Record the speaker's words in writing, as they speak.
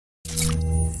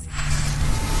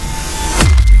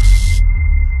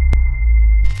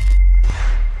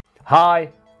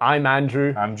Hi, I'm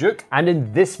Andrew. I'm Duke. And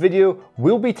in this video,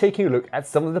 we'll be taking a look at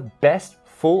some of the best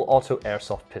full auto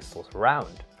airsoft pistols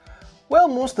around. Well,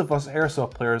 most of us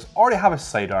airsoft players already have a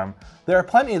sidearm. There are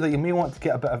plenty that you may want to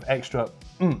get a bit of extra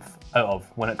oomph out of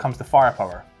when it comes to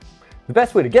firepower. The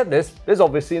best way to get this is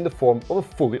obviously in the form of a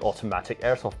fully automatic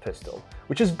airsoft pistol,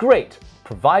 which is great,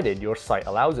 provided your sight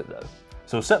allows it though.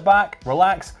 So sit back,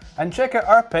 relax, and check out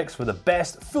our picks for the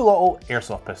best full auto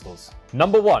airsoft pistols.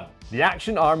 Number 1, the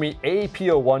Action Army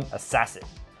AAP01 Assassin.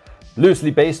 Loosely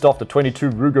based off the 22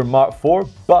 Ruger Mark IV,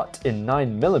 but in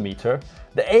 9mm,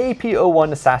 the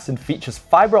AAP01 Assassin features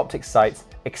fiber optic sights,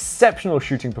 exceptional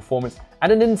shooting performance,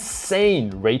 and an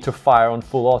insane rate of fire on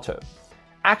full auto.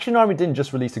 Action Army didn't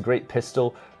just release a great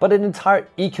pistol, but an entire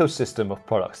ecosystem of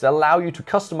products that allow you to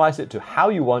customize it to how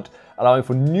you want, allowing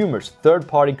for numerous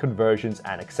third-party conversions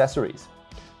and accessories.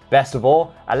 Best of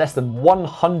all, at less than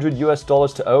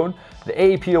 $100 to own, the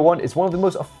AAP01 is one of the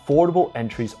most affordable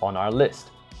entries on our list.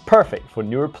 Perfect for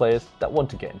newer players that want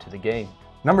to get into the game.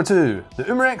 Number 2, the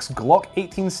Umarex Glock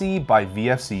 18C by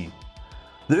VFC.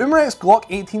 The Umarex Glock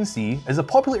 18C is a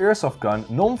popular airsoft gun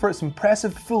known for its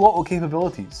impressive full auto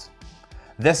capabilities.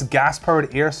 This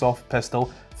gas-powered airsoft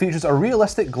pistol features a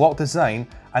realistic Glock design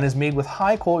and is made with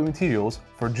high-quality materials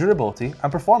for durability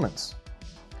and performance.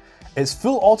 Its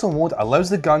full auto mode allows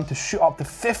the gun to shoot up to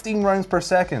 15 rounds per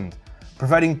second,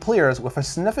 providing players with a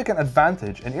significant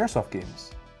advantage in airsoft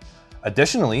games.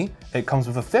 Additionally, it comes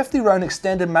with a 50-round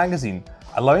extended magazine,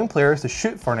 allowing players to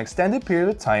shoot for an extended period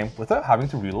of time without having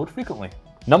to reload frequently.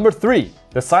 Number 3,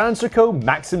 the Silencer Co.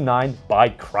 Maxim 9 by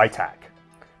Crytek.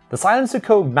 The Silencer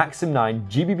Co. Maxim 9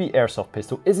 GBB airsoft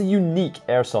pistol is a unique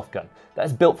airsoft gun that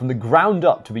is built from the ground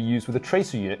up to be used with a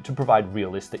tracer unit to provide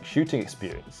realistic shooting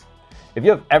experience. If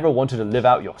you have ever wanted to live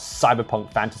out your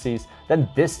cyberpunk fantasies, then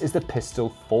this is the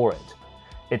pistol for it.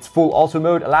 Its full auto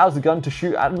mode allows the gun to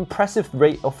shoot at an impressive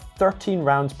rate of 13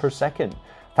 rounds per second,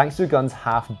 thanks to the gun's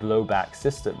half blowback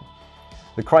system.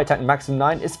 The Crytek Maxim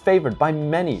 9 is favoured by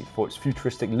many for its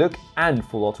futuristic look and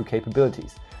full auto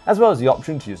capabilities, as well as the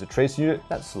option to use a tracer unit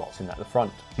that slots in at the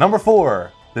front. Number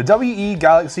 4, the WE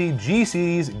Galaxy G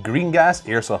Series Green Gas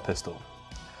Airsoft Pistol.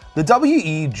 The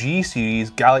WE G Series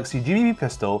Galaxy GBB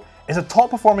pistol is a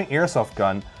top-performing airsoft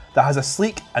gun that has a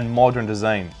sleek and modern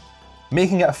design,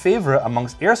 making it a favourite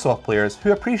amongst airsoft players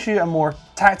who appreciate a more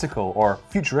tactical or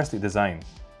futuristic design.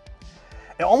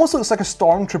 It almost looks like a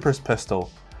Stormtrooper's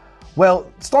pistol. Well,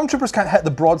 Stormtroopers can't hit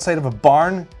the broadside of a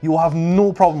barn, you will have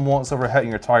no problem whatsoever hitting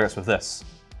your targets with this.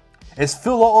 Its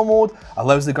full auto mode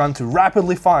allows the gun to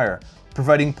rapidly fire,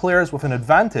 providing players with an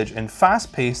advantage in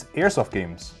fast-paced airsoft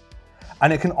games.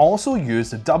 And it can also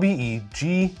use the WE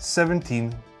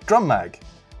G17 drum mag,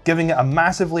 giving it a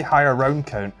massively higher round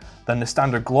count than the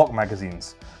standard Glock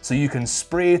magazines, so you can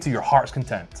spray to your heart's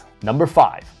content. Number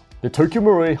 5, the Tokyo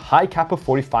Marui High Kappa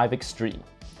 45 Extreme.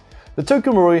 The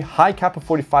Tokyo Marui High Kappa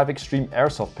 45 Extreme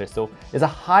airsoft pistol is a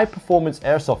high-performance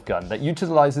airsoft gun that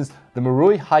utilizes the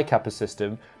Marui High Kappa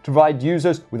system to provide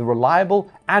users with a reliable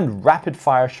and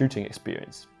rapid-fire shooting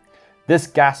experience. This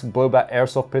Gas Blowback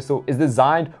airsoft pistol is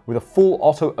designed with a full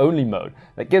auto-only mode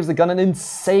that gives the gun an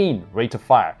insane rate of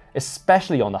fire,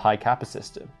 especially on the High Kappa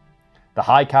system. The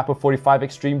High Kappa 45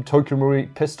 Extreme Tokyo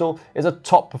Marui pistol is a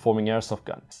top-performing airsoft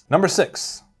gun. Number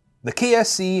 6, the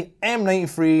KSC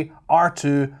M93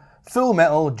 R2 Full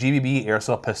Metal GBB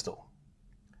Airsoft Pistol.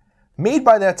 Made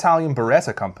by the Italian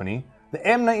Beretta company, the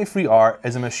M93R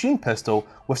is a machine pistol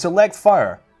with select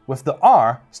fire, with the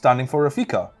R standing for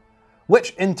Raffica,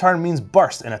 which in turn means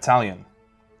burst in Italian.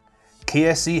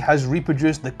 KSC has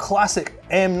reproduced the classic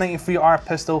M93R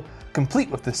pistol, complete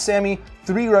with the semi,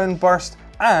 3-round burst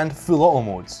and full auto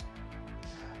modes.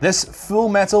 This full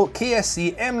metal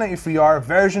KSC M93R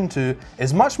version 2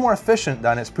 is much more efficient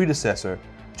than its predecessor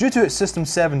due to its System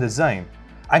 7 design,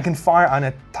 and can fire an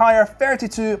entire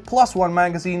 32+1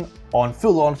 magazine on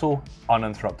full auto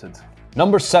uninterrupted.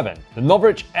 Number 7, the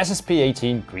Novrich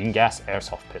SSP-18 Green Gas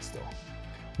Airsoft Pistol.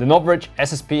 The Novrich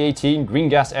SSP-18 Green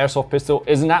Gas Airsoft Pistol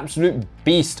is an absolute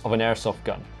beast of an airsoft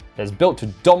gun that is built to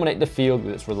dominate the field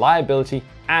with its reliability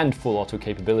and full auto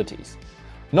capabilities.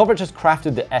 Novrich has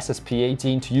crafted the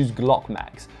SSP-18 to use Glock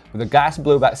mags, with a gas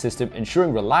blowback system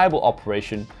ensuring reliable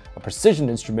operation, a precision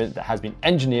instrument that has been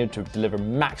engineered to deliver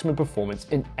maximum performance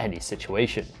in any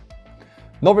situation.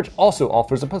 Novrich also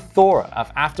offers a plethora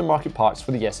of aftermarket parts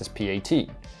for the SSP-18.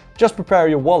 Just prepare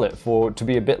your wallet to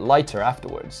be a bit lighter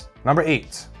afterwards. Number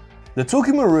 8, the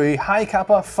Tokyo Marui High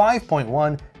Kappa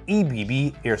 5.1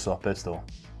 EBB Airsoft Pistol.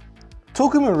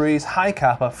 Tokyo Marui's High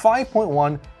Kappa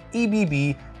 5.1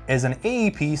 EBB is an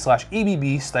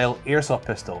AEP/EBB style airsoft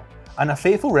pistol and a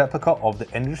faithful replica of the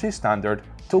industry standard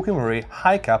Tokimori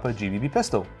high kappa GBB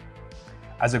pistol.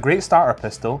 As a great starter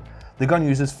pistol, the gun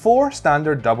uses 4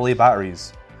 standard AA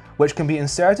batteries, which can be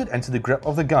inserted into the grip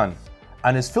of the gun,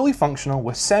 and is fully functional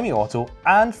with semi-auto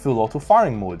and full auto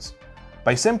firing modes,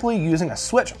 by simply using a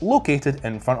switch located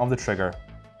in front of the trigger.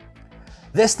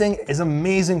 This thing is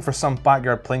amazing for some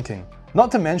backyard plinking,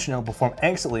 not to mention it will perform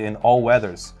excellently in all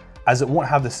weathers, as it won't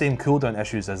have the same cooldown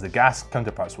issues as the gas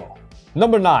counterparts will.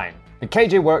 Number 9. The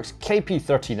KJ Works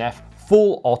KP13F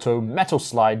Full Auto Metal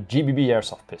Slide GBB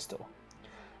Airsoft Pistol.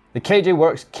 The KJ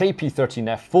Works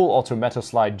KP13F Full Auto Metal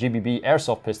Slide GBB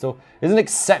Airsoft Pistol is an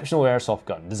exceptional airsoft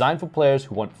gun designed for players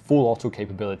who want full auto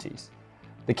capabilities.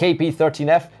 The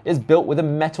KP13F is built with a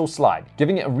metal slide,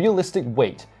 giving it a realistic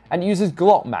weight, and uses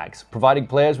Glock mags, providing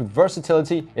players with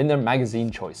versatility in their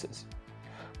magazine choices.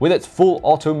 With its full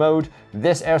auto mode,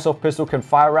 this airsoft pistol can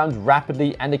fire rounds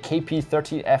rapidly, and the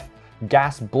KP13F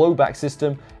Gas Blowback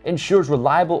system ensures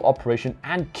reliable operation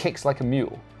and kicks like a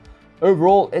mule.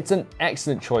 Overall, it's an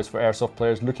excellent choice for airsoft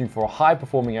players looking for a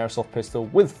high-performing airsoft pistol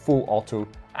with full auto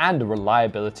and the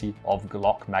reliability of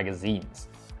Glock magazines.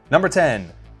 Number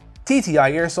 10.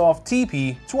 TTI Airsoft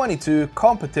TP22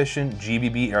 Competition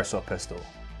GBB Airsoft Pistol.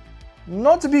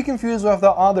 Not to be confused with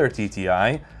the other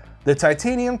TTI, the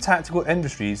Titanium Tactical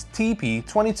Industries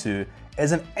TP22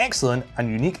 is an excellent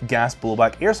and unique gas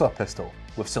blowback airsoft pistol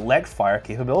with select fire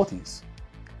capabilities.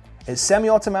 Its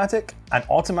semi-automatic and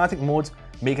automatic modes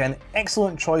make an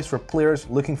excellent choice for players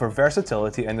looking for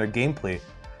versatility in their gameplay,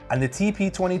 and the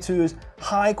TP22's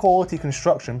high-quality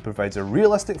construction provides a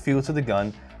realistic feel to the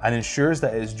gun and ensures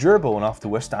that it is durable enough to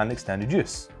withstand extended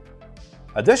use.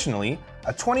 Additionally,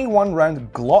 a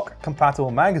 21-round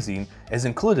Glock-compatible magazine is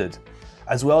included,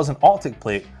 as well as an optic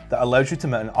plate that allows you to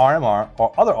mount an RMR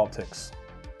or other optics.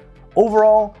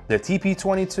 Overall, the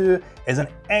TP22 is an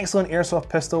excellent airsoft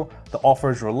pistol that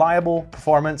offers reliable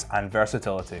performance and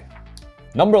versatility.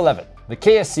 Number 11. The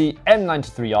KSC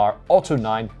M93R Auto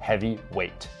 9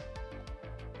 Heavyweight.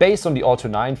 Based on the Auto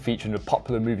 9 featured in the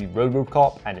popular movie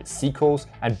RoboCop and its sequels,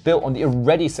 and built on the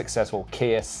already successful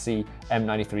KSC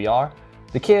M93R,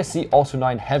 the KSC Auto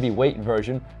 9 Heavyweight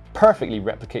version perfectly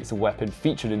replicates the weapon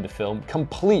featured in the film,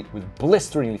 complete with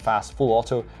blisteringly fast full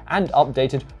auto and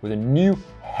updated with a new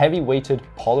heavy-weighted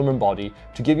polymer body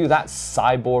to give you that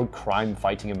cyborg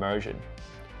crime-fighting immersion.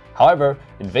 However,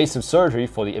 invasive surgery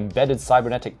for the embedded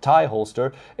cybernetic tie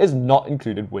holster is not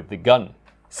included with the gun.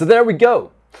 So there we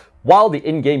go! While the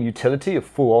in-game utility of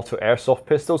full auto airsoft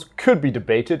pistols could be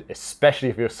debated, especially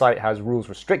if your site has rules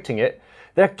restricting it,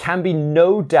 there can be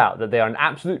no doubt that they are an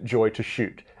absolute joy to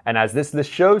shoot. And as this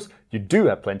list shows, you do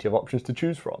have plenty of options to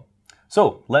choose from.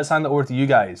 So let's hand it over to you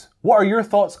guys. What are your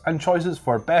thoughts and choices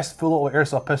for best full auto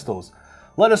airsoft pistols?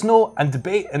 Let us know and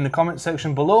debate in the comment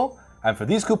section below. And for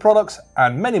these cool products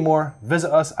and many more,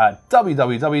 visit us at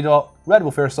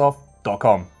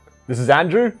www.redwolfairsoft.com. This is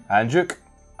Andrew and Duke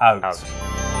out.